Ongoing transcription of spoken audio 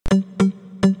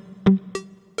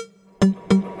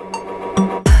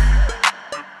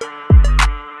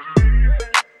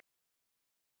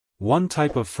One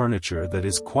type of furniture that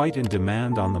is quite in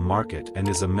demand on the market and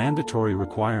is a mandatory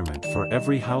requirement for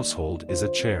every household is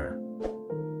a chair.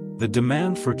 The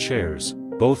demand for chairs,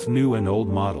 both new and old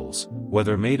models,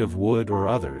 whether made of wood or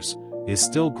others, is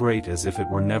still great as if it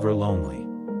were never lonely.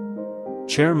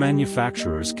 Chair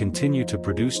manufacturers continue to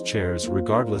produce chairs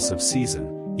regardless of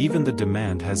season, even the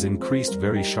demand has increased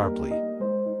very sharply.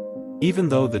 Even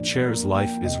though the chair's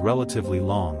life is relatively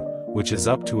long, which is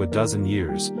up to a dozen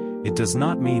years, it does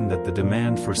not mean that the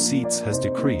demand for seats has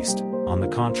decreased, on the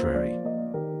contrary.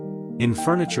 In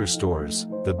furniture stores,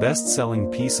 the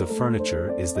best-selling piece of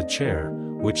furniture is the chair,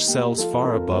 which sells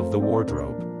far above the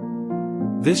wardrobe.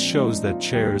 This shows that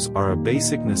chairs are a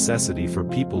basic necessity for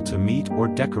people to meet or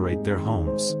decorate their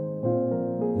homes.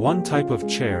 One type of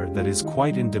chair that is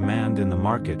quite in demand in the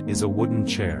market is a wooden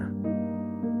chair.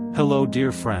 Hello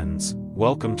dear friends,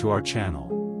 welcome to our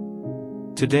channel.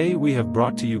 Today we have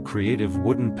brought to you creative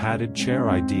wooden padded chair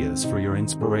ideas for your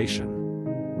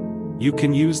inspiration. You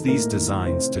can use these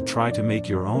designs to try to make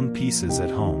your own pieces at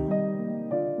home.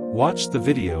 Watch the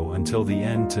video until the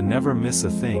end to never miss a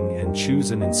thing and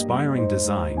choose an inspiring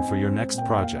design for your next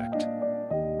project.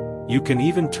 You can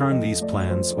even turn these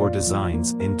plans or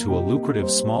designs into a lucrative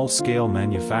small-scale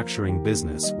manufacturing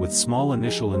business with small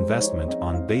initial investment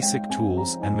on basic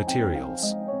tools and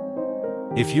materials.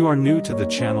 If you are new to the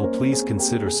channel, please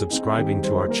consider subscribing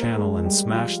to our channel and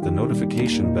smash the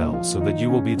notification bell so that you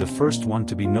will be the first one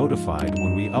to be notified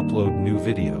when we upload new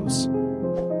videos.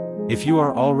 If you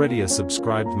are already a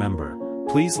subscribed member,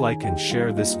 please like and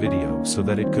share this video so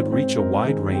that it could reach a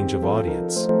wide range of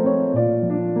audience.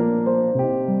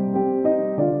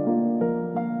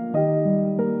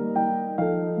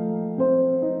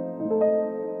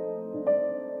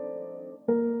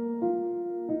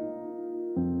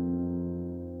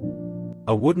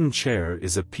 A wooden chair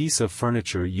is a piece of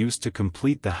furniture used to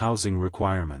complete the housing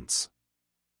requirements.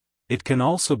 It can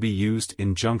also be used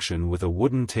in junction with a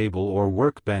wooden table or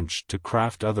workbench to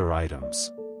craft other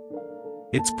items.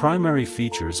 Its primary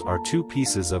features are two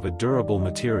pieces of a durable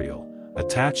material,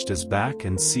 attached as back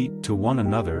and seat to one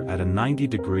another at a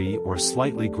 90-degree or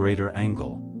slightly greater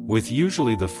angle, with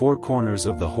usually the four corners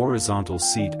of the horizontal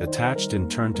seat attached in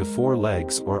turn to four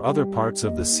legs or other parts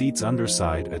of the seat's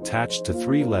underside attached to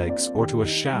three legs or to a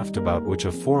shaft about which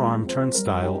a four-arm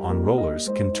turnstile on rollers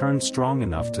can turn strong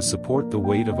enough to support the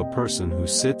weight of a person who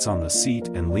sits on the seat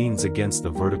and leans against the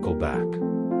vertical back.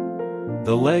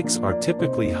 The legs are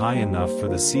typically high enough for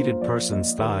the seated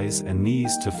person's thighs and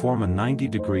knees to form a 90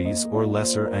 degrees or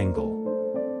lesser angle.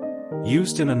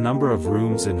 Used in a number of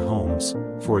rooms in homes,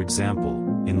 for example,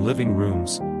 in living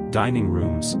rooms, dining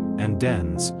rooms, and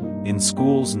dens, in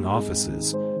schools and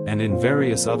offices, and in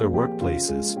various other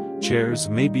workplaces, chairs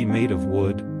may be made of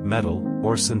wood, metal,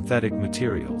 or synthetic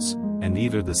materials, and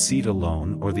either the seat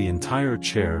alone or the entire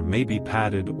chair may be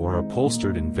padded or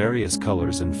upholstered in various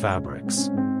colors and fabrics.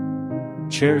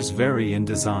 Chairs vary in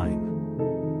design.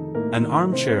 An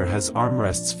armchair has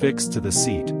armrests fixed to the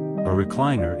seat. A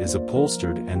recliner is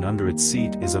upholstered and under its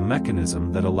seat is a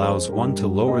mechanism that allows one to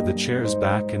lower the chair's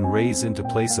back and raise into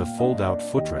place a fold-out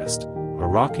footrest. A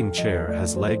rocking chair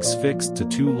has legs fixed to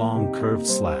two long curved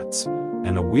slats,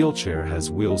 and a wheelchair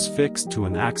has wheels fixed to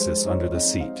an axis under the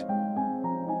seat.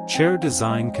 Chair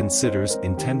design considers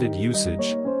intended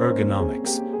usage,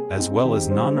 ergonomics, as well as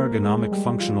non-ergonomic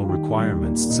functional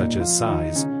requirements such as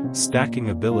size,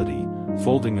 stacking ability,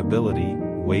 folding ability,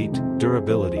 weight,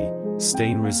 durability,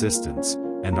 stain resistance,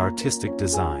 and artistic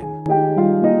design.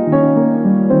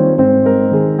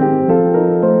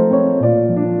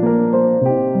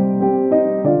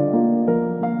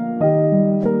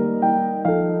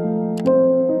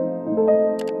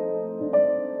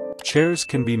 Chairs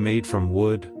can be made from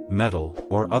wood, metal,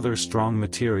 or other strong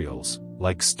materials,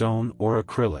 like stone or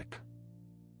acrylic.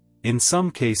 In some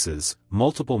cases,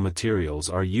 multiple materials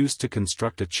are used to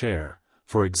construct a chair.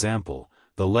 For example,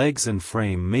 the legs and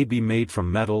frame may be made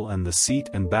from metal and the seat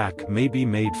and back may be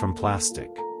made from plastic.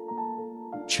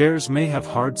 Chairs may have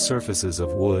hard surfaces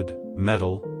of wood,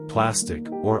 metal, plastic,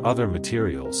 or other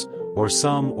materials, or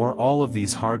some or all of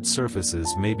these hard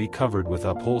surfaces may be covered with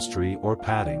upholstery or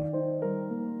padding.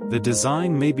 The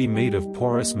design may be made of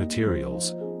porous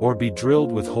materials, or be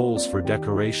drilled with holes for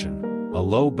decoration. A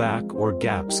low back or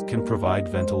gaps can provide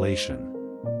ventilation.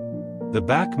 The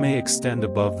back may extend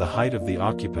above the height of the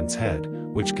occupant's head,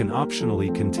 which can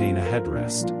optionally contain a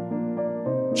headrest.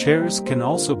 Chairs can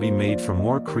also be made from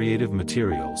more creative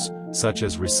materials, such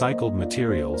as recycled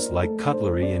materials like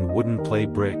cutlery and wooden play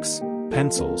bricks,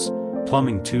 pencils,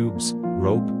 plumbing tubes,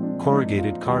 rope,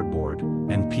 corrugated cardboard,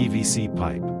 and PVC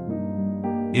pipe.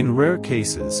 In rare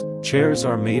cases, chairs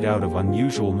are made out of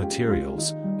unusual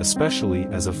materials. especially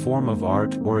as a form of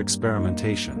art or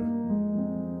experimentation.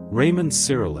 Raimond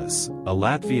Cyrilis, a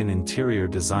Latvian interior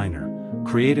designer,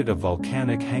 created a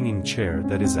volcanic hanging chair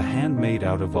that is a hand-made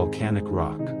out of volcanic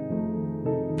rock.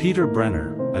 Peter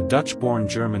Brenner, a Dutch-born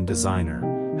German designer,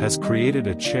 has created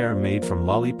a chair made from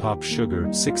lollipop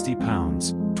sugar, 60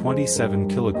 pounds, 27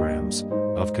 kilograms,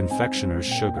 of confectioner's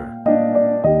sugar.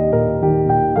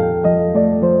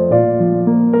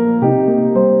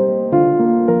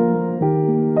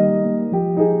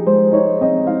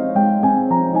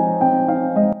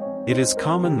 It is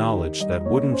common knowledge that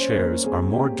wooden chairs are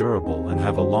more durable and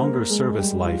have a longer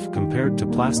service life compared to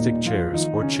plastic chairs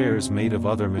or chairs made of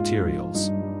other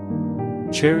materials.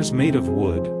 Chairs made of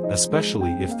wood,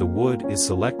 especially if the wood is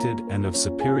selected and of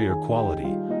superior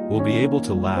quality, will be able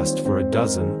to last for a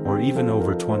dozen or even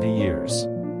over 20 years.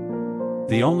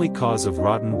 The only cause of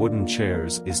rotten wooden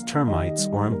chairs is termites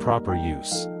or improper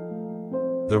use.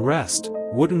 The rest,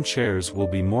 wooden chairs will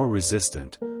be more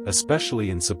resistant,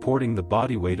 especially in supporting the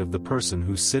body weight of the person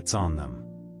who sits on them.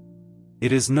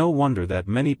 It is no wonder that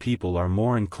many people are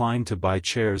more inclined to buy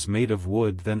chairs made of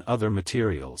wood than other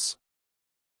materials.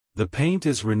 The paint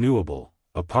is renewable.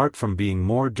 Apart from being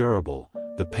more durable,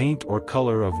 the paint or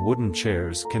color of wooden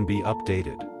chairs can be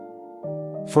updated.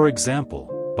 For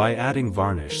example, by adding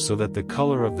varnish so that the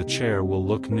color of the chair will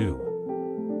look new.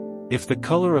 If the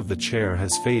color of the chair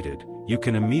has faded, you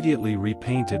can immediately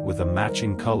repaint it with a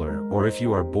matching color, or if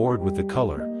you are bored with the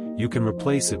color, you can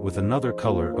replace it with another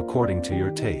color according to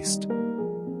your taste.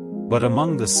 But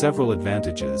among the several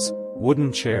advantages,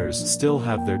 wooden chairs still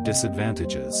have their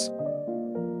disadvantages.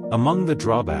 Among the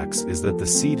drawbacks is that the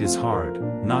seat is hard,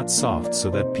 not soft, so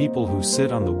that people who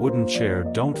sit on the wooden chair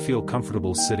don't feel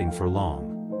comfortable sitting for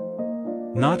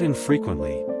long. Not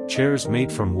infrequently, chairs made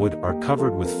from wood are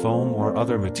covered with foam or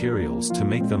other materials to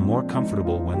make them more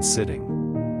comfortable when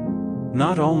sitting.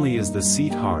 Not only is the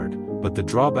seat hard, but the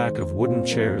drawback of wooden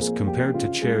chairs compared to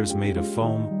chairs made of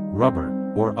foam,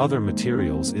 rubber, or other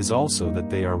materials is also that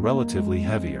they are relatively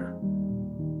heavier.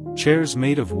 Chairs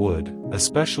made of wood,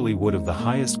 especially wood of the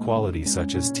highest quality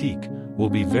such as teak, will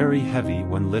be very heavy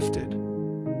when lifted.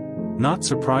 Not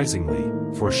surprisingly,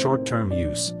 for short-term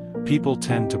use, people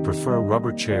tend to prefer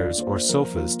rubber chairs or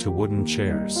sofas to wooden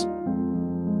chairs.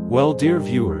 Well, dear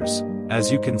viewers,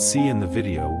 as you can see in the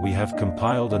video, we have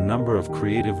compiled a number of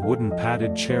creative wooden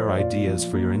padded chair ideas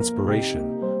for your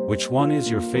inspiration. Which one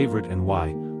is your favorite and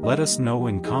why? Let us know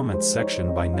in comments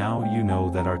section. By now you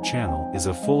know that our channel is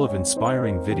full of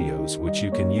inspiring videos which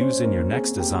you can use in your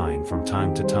next design from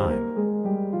time to time.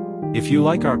 If you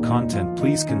like our content,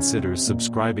 please consider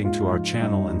subscribing to our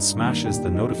channel and smashes the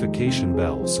notification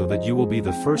bell so that you will be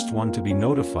the first one to be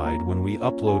notified when we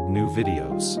upload new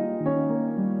videos.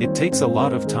 It takes a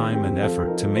lot of time and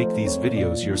effort to make these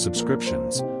videos. Your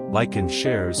subscriptions, like and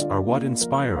shares are what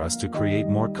inspire us to create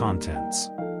more contents.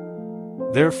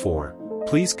 Therefore,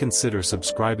 please consider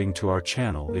subscribing to our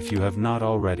channel if you have not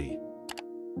already.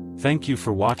 Thank you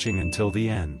for watching until the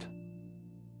end.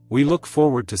 We look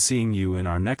forward to seeing you in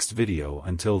our next video.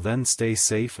 Until then, stay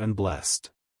safe and blessed.